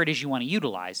whatever it is you want to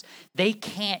utilize, they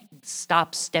can't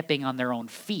stop stepping on their own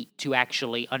feet to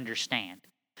actually understand.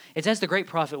 It's as the great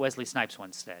prophet Wesley Snipes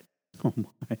once said, Oh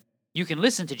my. you can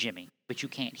listen to Jimmy, but you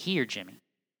can't hear Jimmy.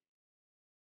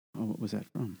 Oh, what was that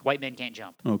from? White Men Can't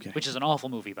Jump. Okay. Which is an awful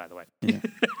movie, by the way. Yeah.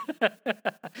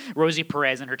 Rosie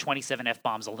Perez and her 27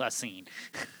 F-bombs a scene.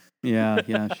 Yeah,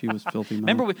 she was filthy.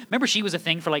 Remember she was a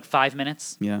thing for like 5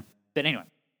 minutes? Yeah. But anyway.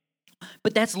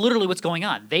 But that's literally what's going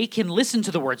on. They can listen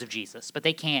to the words of Jesus, but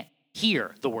they can't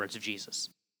hear the words of Jesus.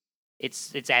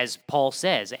 It's as Paul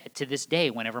says, to this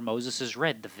day, whenever Moses is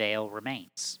read, the veil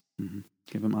remains. Mm-hmm.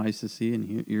 Give them eyes to see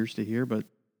and ears to hear, but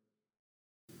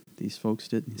these folks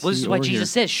didn't. Well, this is why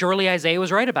Jesus hear. says, surely Isaiah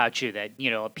was right about you, that,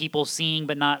 people seeing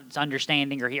but not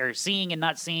understanding, or seeing and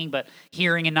not seeing, but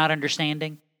hearing and not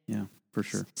understanding. Yeah, for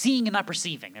sure. Seeing and not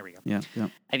perceiving. There we go. Yeah.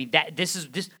 I mean,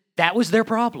 that was their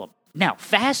problem. Now,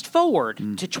 fast forward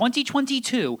to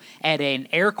 2022 at an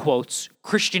air quotes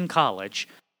Christian college,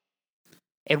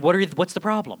 and what's the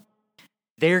problem?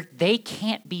 They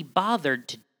can't be bothered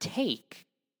to take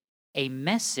a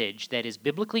message that is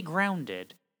biblically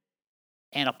grounded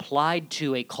and applied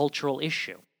to a cultural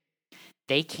issue.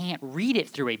 They can't read it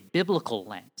through a biblical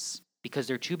lens because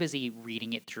they're too busy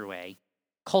reading it through a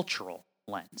cultural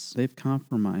lens. They've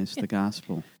compromised the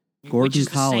gospel. Which Gordon is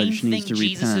the College same needs thing to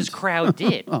Jesus' repent. crowd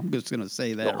did. I'm just going to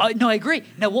say that. No, I agree.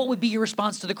 Now, what would be your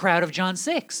response to the crowd of John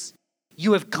 6?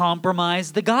 You have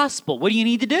compromised the gospel. What do you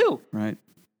need to do? Right.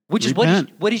 Which Repent.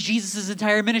 is what is Jesus'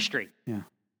 entire ministry? Yeah.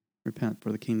 Repent,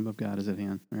 for the kingdom of God is at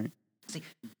hand. Right. See,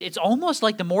 it's almost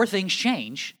like the more things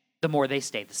change, the more they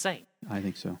stay the same. I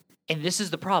think so. And this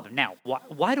is the problem. Now,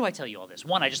 why do I tell you all this?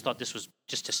 One, I just thought this was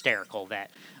just hysterical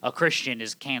that a Christian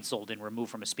is canceled and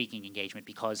removed from a speaking engagement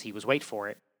because he was, wait for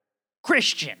it,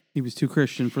 Christian. He was too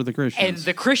Christian for the Christians. And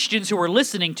the Christians who were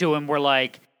listening to him were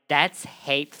like, that's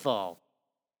hateful.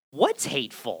 What's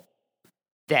hateful?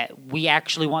 That we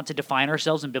actually want to define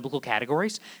ourselves in biblical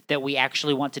categories? That we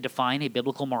actually want to define a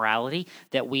biblical morality?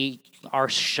 That we are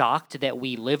shocked that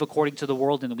we live according to the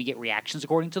world and that we get reactions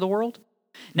according to the world?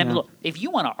 Now, Yeah. look, if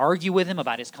you want to argue with him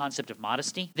about his concept of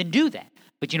modesty, then do that.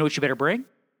 But you know what you better bring? You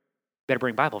better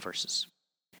bring Bible verses.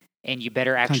 And you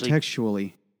better actually...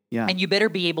 Contextually, yeah. And you better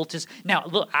be able to... Now,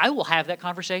 look, I will have that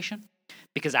conversation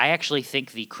because I actually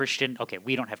think the Christian... Okay,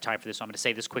 we don't have time for this, so I'm going to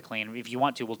say this quickly, and if you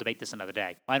want to, we'll debate this another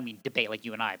day. I don't mean debate like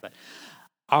you and I, but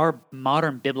our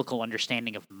modern biblical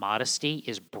understanding of modesty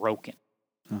is broken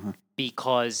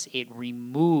because it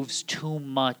removes too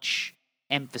much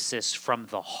emphasis from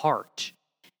the heart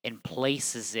and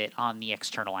places it on the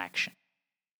external action.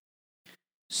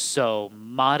 So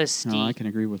modesty... No, I can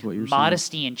agree with what you're saying.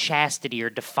 Modesty and chastity are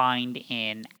defined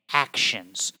in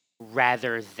actions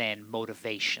rather than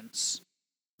motivations.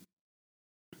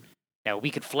 Now,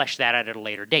 we could flesh that out at a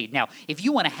later date. Now, if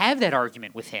you want to have that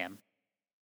argument with him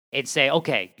and say,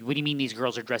 okay, what do you mean these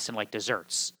girls are dressing like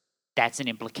desserts? That's an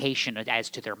implication as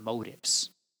to their motives.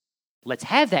 Let's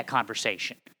have that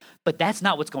conversation. But that's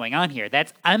not what's going on here.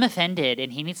 That's, I'm offended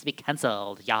and he needs to be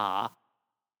canceled. Yeah.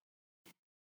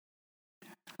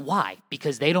 Why?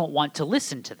 Because they don't want to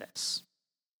listen to this.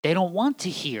 They don't want to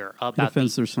hear about It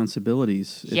offends their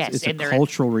sensibilities. It's a and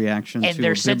cultural reaction and to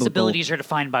their a biblical, sensibilities are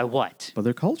defined by what? by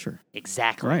their culture.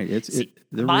 Exactly. Right. See,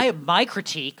 my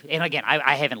critique, and again,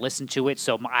 I haven't listened to it,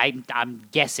 so I'm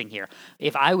guessing here.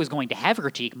 If I was going to have a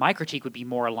critique, my critique would be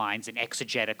more aligned in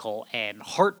exegetical and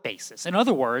heart basis. In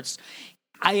other words,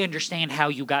 I understand how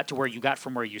you got to where you got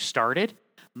from where you started.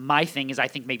 My thing is, I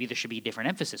think maybe there should be a different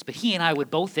emphasis. But he and I would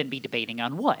both then be debating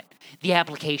on what? The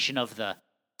application of the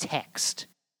text,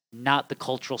 not the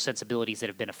cultural sensibilities that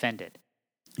have been offended.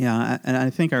 Yeah, and I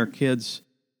think our kids,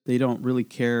 they don't really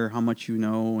care how much you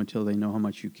know until they know how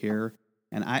much you care.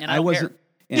 And I wasn't,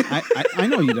 and I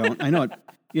know you don't. I know it,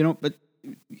 but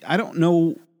I don't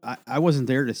know. I wasn't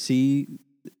there to see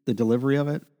the delivery of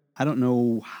it. I don't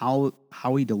know how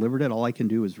he delivered it. All I can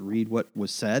do is read what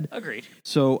was said. Agreed.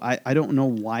 So I don't know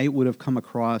why it would have come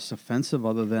across offensive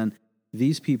other than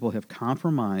these people have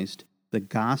compromised the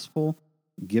gospel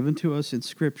given to us in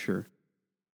Scripture.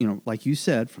 Like you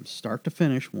said, from start to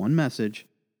finish, one message,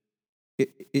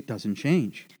 it doesn't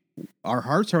change. Our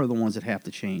hearts are the ones that have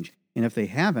to change. And if they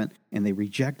haven't, and they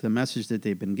reject the message that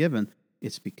they've been given,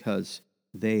 it's because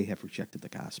they have rejected the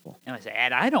gospel.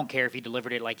 And I don't care if he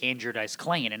delivered it like Andrew Dice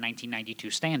Clay in a 1992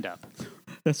 stand-up.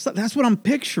 That's what I'm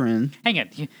picturing. Hang on,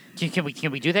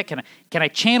 can we do that? Can I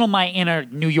channel my inner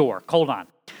New York? Hold on.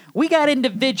 We got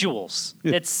individuals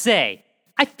that say,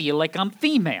 I feel like I'm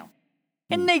female,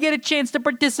 and they get a chance to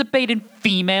participate in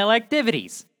female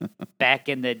activities. Back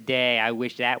in the day, I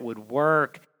wish that would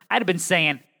work. I'd have been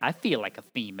saying, I feel like a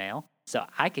female, so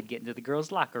I could get into the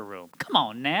girls' locker room. Come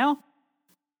on now.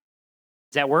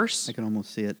 Is that worse? I can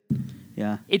almost see it.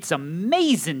 Yeah. It's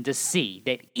amazing to see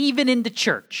that even in the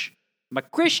church, my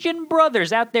Christian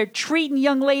brothers out there treating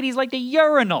young ladies like the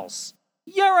urinals.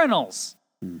 Urinals.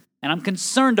 And I'm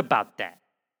concerned about that.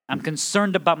 I'm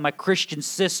concerned about my Christian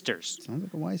sisters. Sounds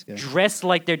like a wise guy. Dressed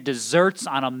like they're desserts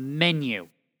on a menu.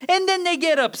 And then they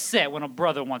get upset when a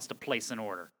brother wants to place an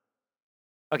order.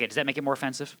 Okay, does that make it more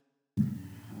offensive?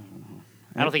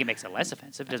 I don't think it makes it less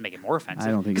offensive. It doesn't make it more offensive.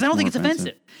 I don't think because I don't think it's more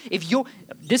offensive. If you,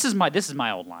 this is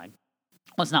my old line.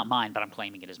 Well, it's not mine, but I'm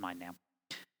claiming it as mine now.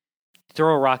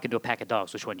 Throw a rock into a pack of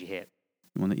dogs. Which one do you hit?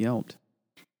 The one that yelped.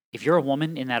 If you're a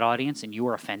woman in that audience and you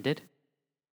are offended,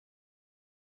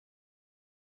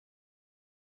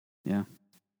 yeah.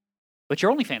 What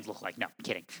your OnlyFans look like? No, I'm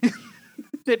kidding.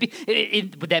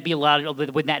 Would that be allowed?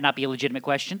 Would that not be a legitimate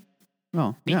question?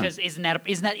 Well, because isn't that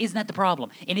the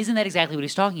problem? And isn't that exactly what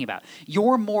he's talking about?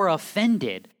 You're more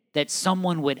offended that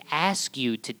someone would ask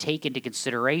you to take into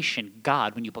consideration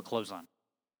God when you put clothes on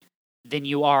than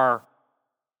you are.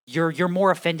 You're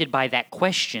more offended by that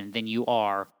question than you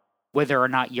are whether or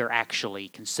not you're actually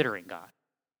considering God.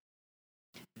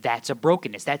 That's a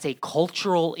brokenness. That's a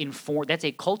cultural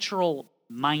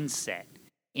mindset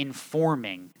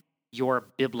informing your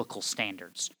biblical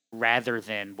standards rather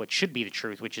than what should be the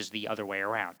truth, which is the other way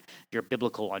around. Your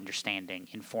biblical understanding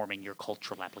informing your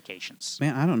cultural applications.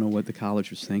 Man, I don't know what the college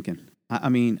was thinking. I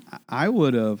mean, I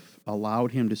would have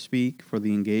allowed him to speak for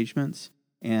the engagements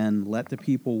and let the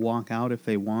people walk out if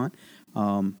they want.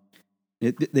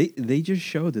 They just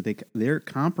showed that they're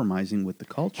compromising with the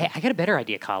culture. Hey, I got a better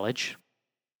idea, college.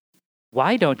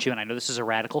 Why don't you, and I know this is a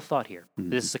radical thought here,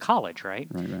 this is a college, right?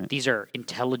 Right. These are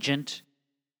intelligent,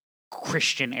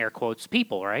 Christian, air quotes,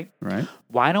 people, right? Right.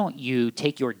 Why don't you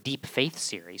take your Deep Faith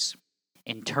series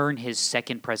and turn his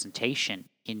second presentation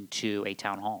into a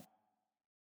town hall?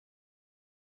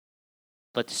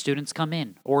 Let the students come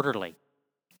in orderly.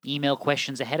 Email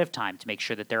questions ahead of time to make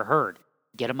sure that they're heard.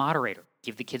 Get a moderator.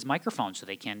 Give the kids microphones so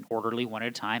they can orderly, one at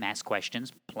a time, ask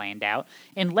questions, planned out,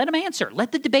 and let them answer.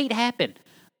 Let the debate happen.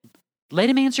 Let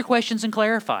him answer questions and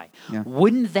clarify. Yeah.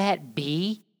 Wouldn't that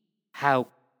be how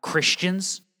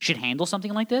Christians should handle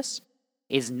something like this?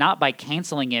 Is not by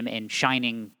canceling him and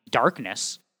shining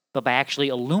darkness, but by actually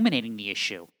illuminating the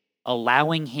issue,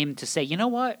 allowing him to say, you know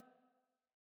what?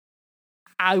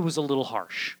 I was a little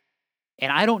harsh.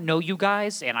 And I don't know you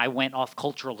guys, and I went off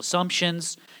cultural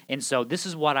assumptions, and so this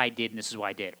is what I did, and this is what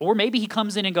I did. Or maybe he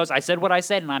comes in and goes, I said what I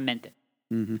said, and I meant it.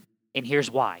 Mm-hmm. And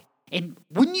here's why. And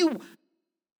wouldn't you...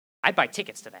 I'd buy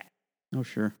tickets to that. Oh,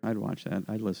 sure. I'd watch that.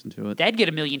 I'd listen to it. That'd get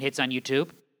 1 million hits on YouTube.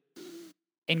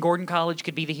 And Gordon College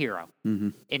could be the hero. Mm-hmm.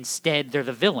 Instead, they're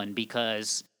the villain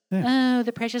because Yeah. Oh,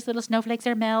 the precious little snowflakes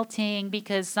are melting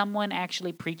because someone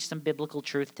actually preached some biblical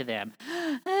truth to them.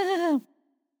 Oh.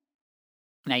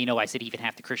 Now, you know why I said even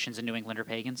half the Christians in New England are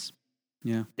pagans?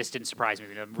 Yeah. This didn't surprise me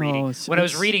when I'm Oh, reading. it's- When I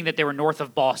was it's- reading that they were north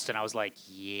of Boston, I was like,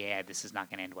 yeah, this is not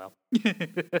going to end well.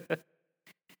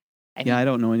 I Yeah, I mean,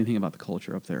 don't know anything about the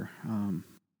culture up there.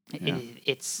 Yeah.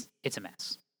 it's a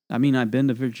mess. I mean, I've been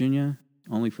to Virginia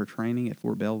only for training at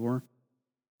Fort Belvoir,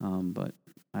 but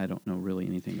I don't know really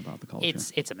anything about the culture.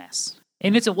 It's a mess.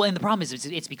 And and the problem is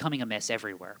it's becoming a mess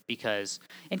everywhere because,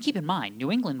 and keep in mind,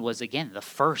 New England was again the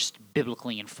first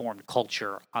biblically informed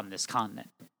culture on this continent.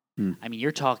 Hmm. I mean,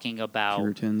 you're talking about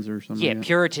Puritans or something. yeah, like that?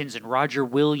 Puritans and Roger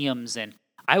Williams, and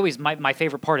I always my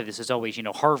favorite part of this is always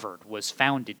Harvard was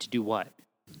founded to do what?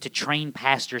 To train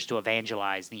pastors to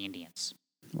evangelize the Indians.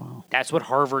 Wow. That's what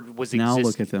Harvard was. Now existing.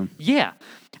 look at them. Yeah,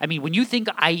 I mean, when you think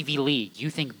Ivy League, you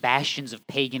think bastions of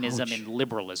paganism Ouch. and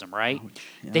liberalism, right? Ouch.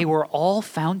 Yeah. They were all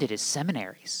founded as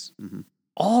seminaries. Mhm.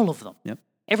 All of them. Yep.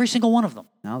 Every single one of them.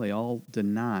 Now they all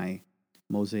deny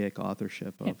Mosaic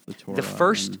authorship of the Torah.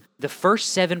 The first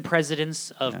 7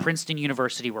 presidents of Yeah. Princeton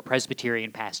University were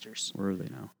Presbyterian pastors. Where are they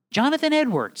now? Jonathan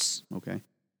Edwards Okay.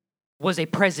 was a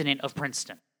president of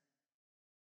Princeton.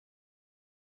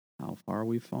 How far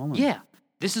we've fallen. Yeah.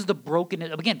 This is the broken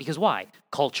again, because why?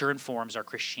 Culture informs our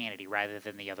Christianity rather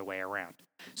than the other way around.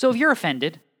 So if you're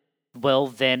offended, well,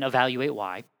 then evaluate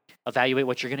why. Evaluate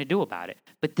what you're going to do about it.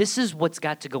 But this is what's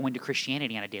got to go into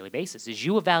Christianity on a daily basis, is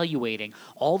you evaluating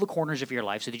all the corners of your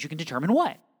life so that you can determine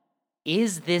what?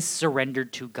 Is this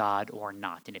surrendered to God or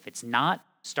not? And if it's not,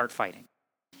 start fighting.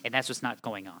 And that's what's not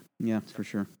going on. Yeah, for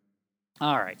sure.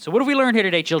 All right, so what have we learned here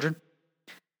today, children?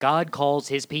 God calls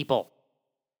his people.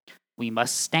 We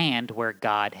must stand where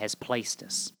God has placed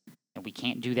us. And we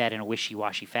can't do that in a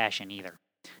wishy-washy fashion either.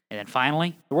 And then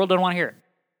finally, the world doesn't want to hear it.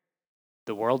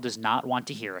 The world does not want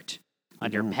to hear it.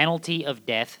 Under don't. penalty of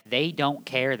death, they don't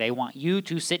care. They want you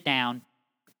to sit down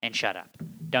and shut up.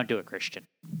 Don't do it, Christian.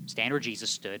 Stand where Jesus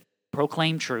stood.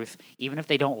 Proclaim truth, even if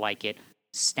they don't like it.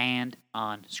 Stand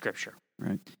on Scripture. Right.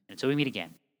 And until we meet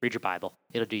again, read your Bible.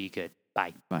 It'll do you good.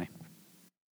 Bye. Bye.